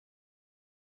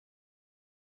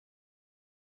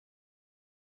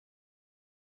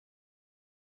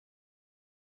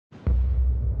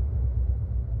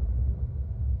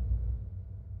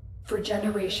For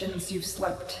generations you've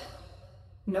slept.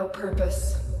 No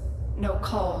purpose, no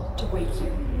call to wake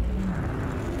you.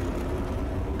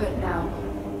 But now,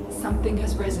 something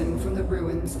has risen from the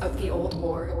ruins of the old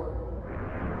war.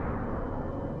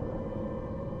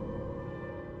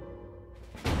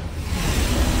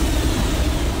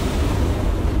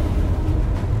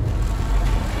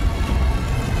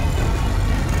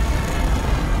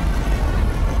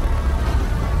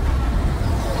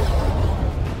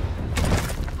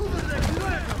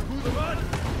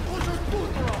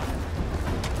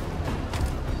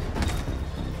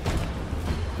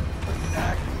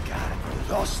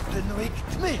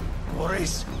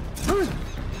 Boris.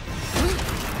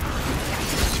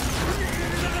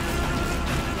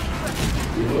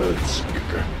 Let's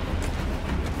go.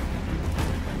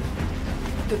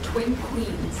 The Twin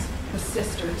Queens, the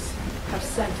Sisters, have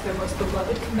sent their most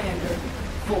beloved commander,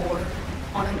 Vor,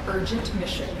 on an urgent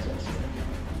mission.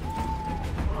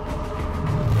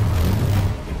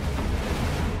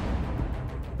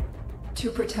 To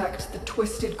protect the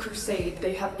twisted crusade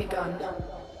they have begun.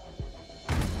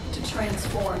 To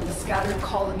transform the scattered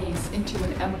colonies into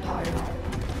an empire.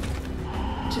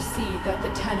 To see that the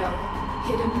Tenno,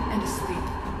 hidden and asleep,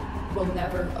 will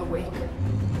never awake.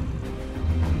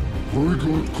 I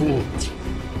got caught.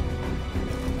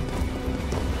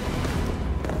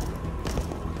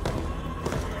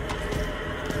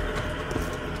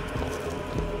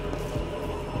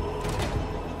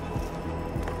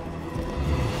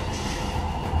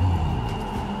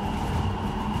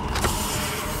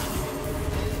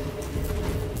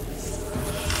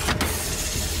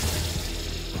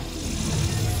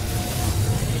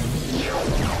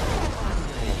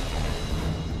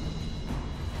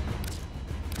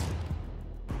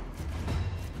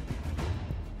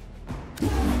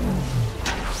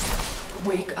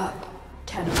 Wake up,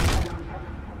 Tenno.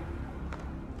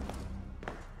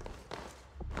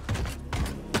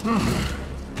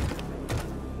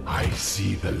 I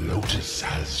see the Lotus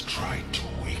has tried to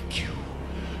wake you.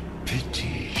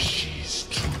 Pity she's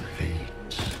too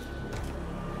late.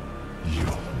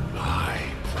 You're my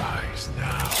prize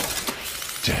now,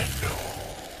 Tenno.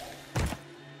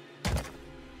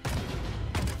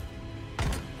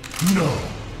 No.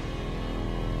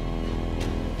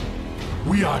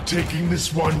 We are taking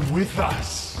this one with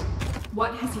us.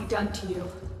 What has he done to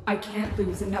you? I can't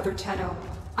lose another Tenno.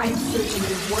 I am searching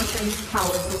in Warfane's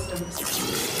power systems.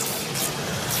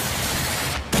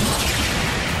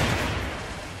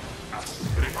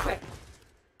 Quick.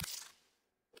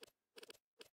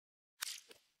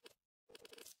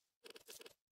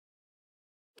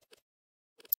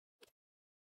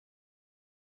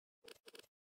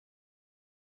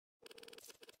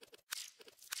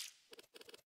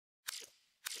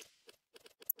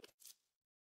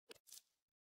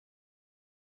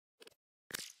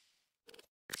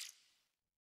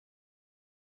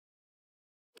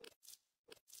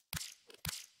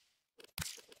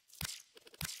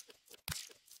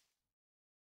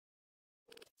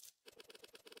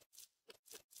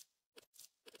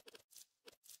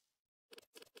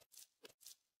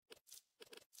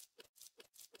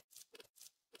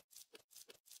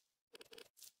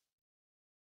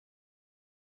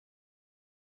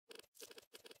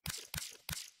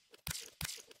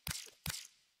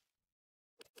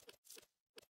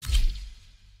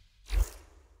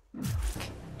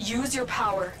 Use your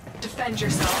power. Defend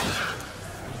yourself.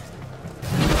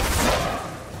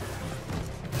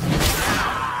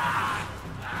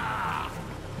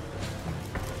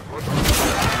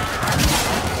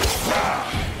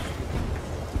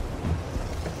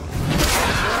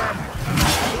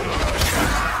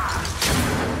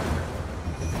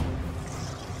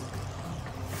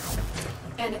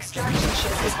 An extraction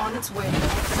ship is on its way.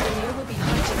 Ymir will be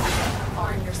hunting you.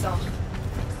 Arm yourself.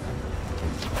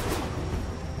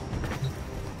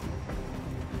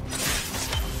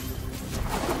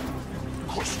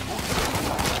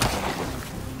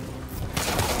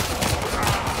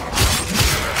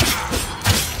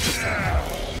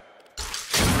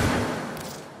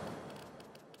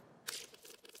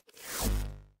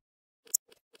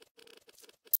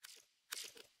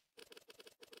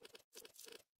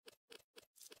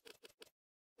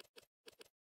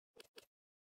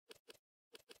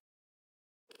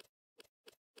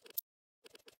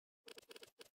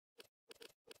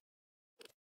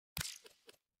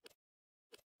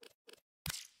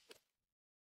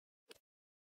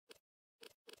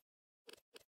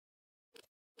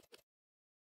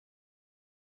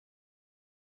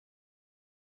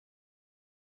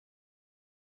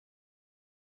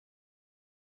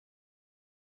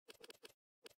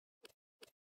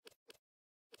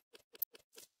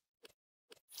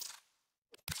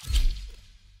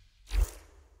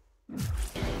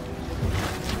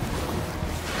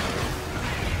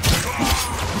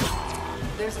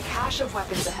 There's a cache of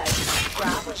weapons ahead.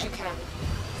 Grab what you can.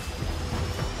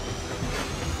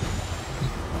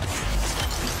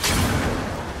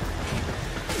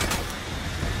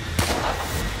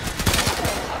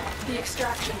 The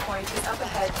extraction point is up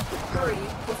ahead. Hurry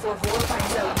before Vor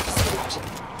finds out you've escaped.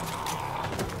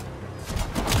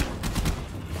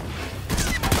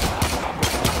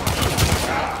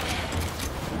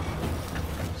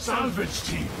 Salvage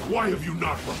team, why have you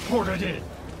not reported in?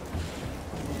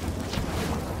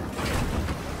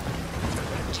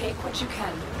 Take what you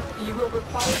can. You will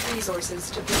require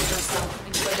resources to build yourself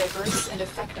into a diverse and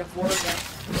effective warrior.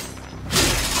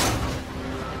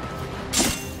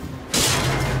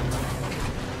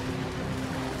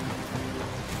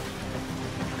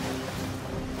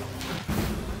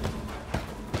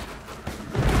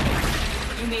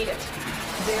 You made it.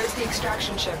 There's the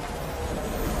extraction ship.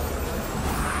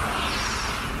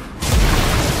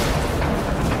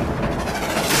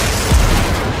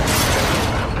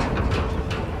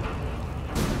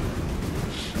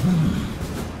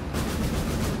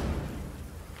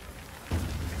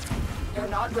 You're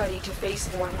not ready to face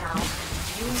war now.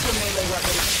 Use your melee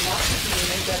weapons, not the beam,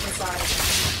 and get inside.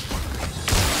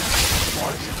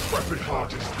 My intrepid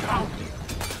heart is pounding.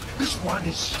 This one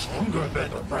is stronger than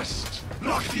the rest.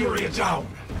 Knock Furia down.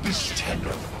 This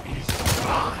tender is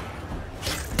mine.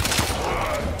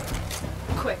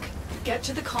 Quick, get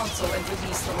to the console and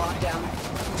release the lockdown.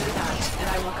 Do that, and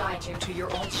I will guide you to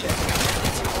your old ship.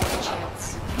 It's your only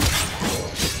chance.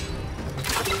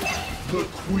 The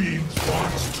Queen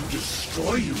wants to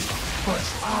destroy you, but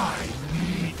I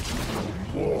need to know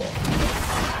more.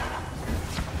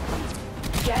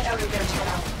 Get out of there,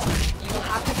 Tenno. You will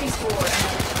have to face war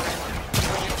another time,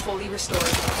 when you're fully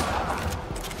restored.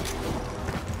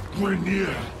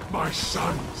 Grineer, my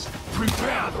sons,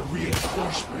 prepare the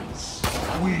reinforcements.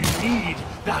 We need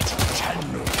that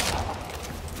tender.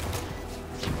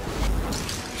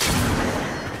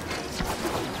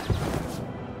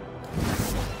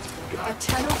 A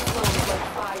Tenno flows like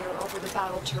fire over the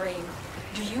battle terrain.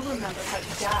 Do you remember how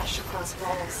to dash across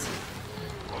walls?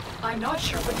 I'm not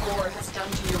sure what Vor has done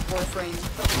to your warframe,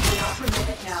 but we will not remove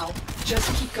it now.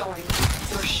 Just keep going.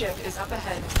 Your ship is up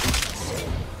ahead.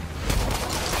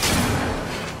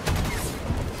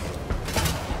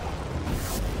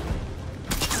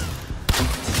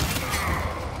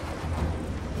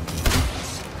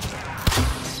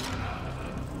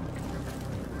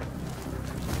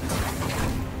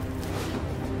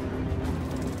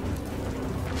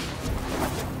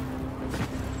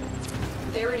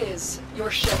 There it is, your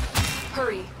ship.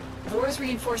 Hurry. Vor's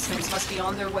reinforcements must be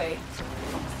on their way.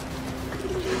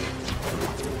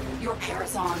 Your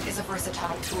Karazhan is a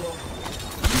versatile tool.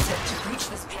 Use it to breach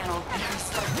this panel and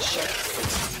restart the ship.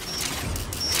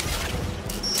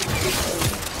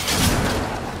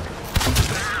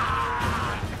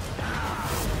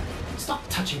 Stop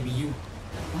touching me, you...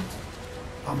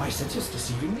 What? Are my senses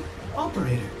deceiving me?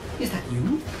 Operator, is that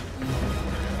you?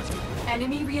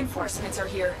 Enemy reinforcements are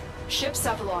here. Ship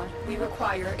Cephalon, we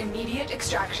require immediate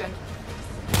extraction.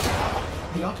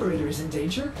 The operator is in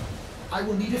danger? I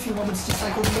will need a few moments to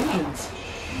cycle the engines.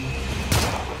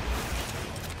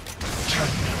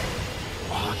 Tender,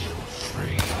 are you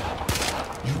free?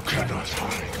 You cannot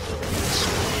hide from this.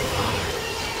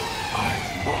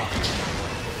 I've marked you.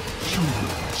 You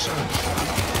will search.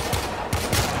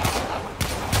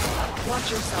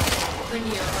 Watch yourself.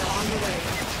 Grineer are on the way.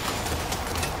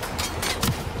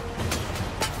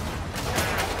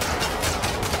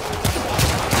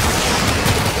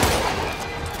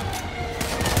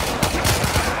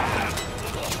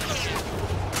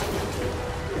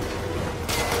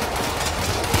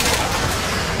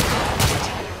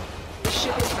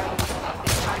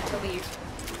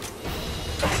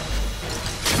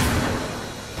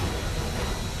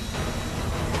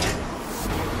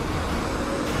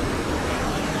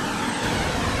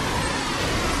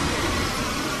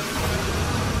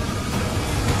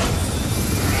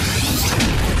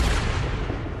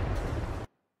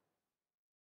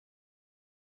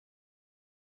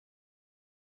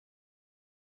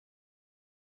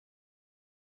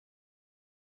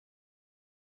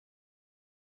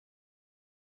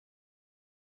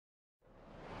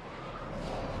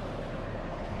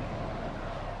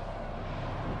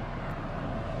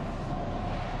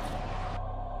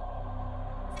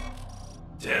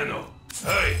 Tenno,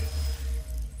 hey!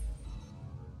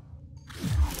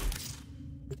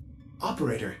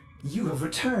 Operator, you have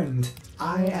returned.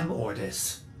 I am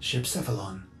Ordis, Ship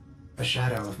Cephalon, a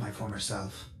shadow of my former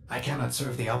self. I cannot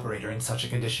serve the operator in such a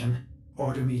condition.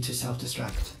 Order me to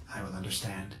self-destruct. I will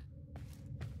understand.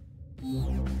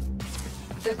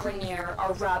 The Grineer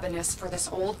are ravenous for this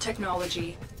old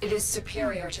technology. It is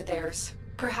superior to theirs.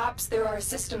 Perhaps there are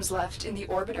systems left in the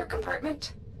orbiter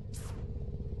compartment?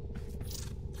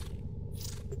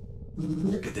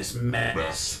 Look at this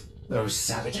mess. Those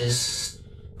savages.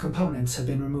 Components have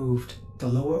been removed. The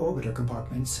lower orbiter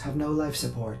compartments have no life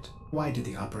support. Why did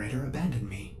the operator abandon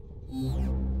me?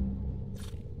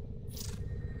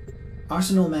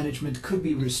 Arsenal management could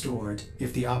be restored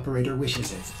if the operator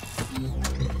wishes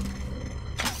it.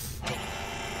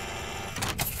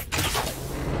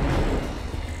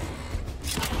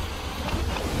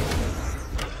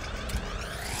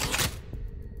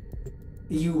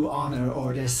 You honor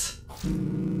Ordis.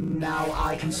 Now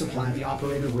I can supply the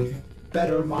operator with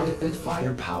better modified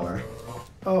firepower.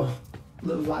 Oh,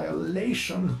 the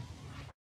violation.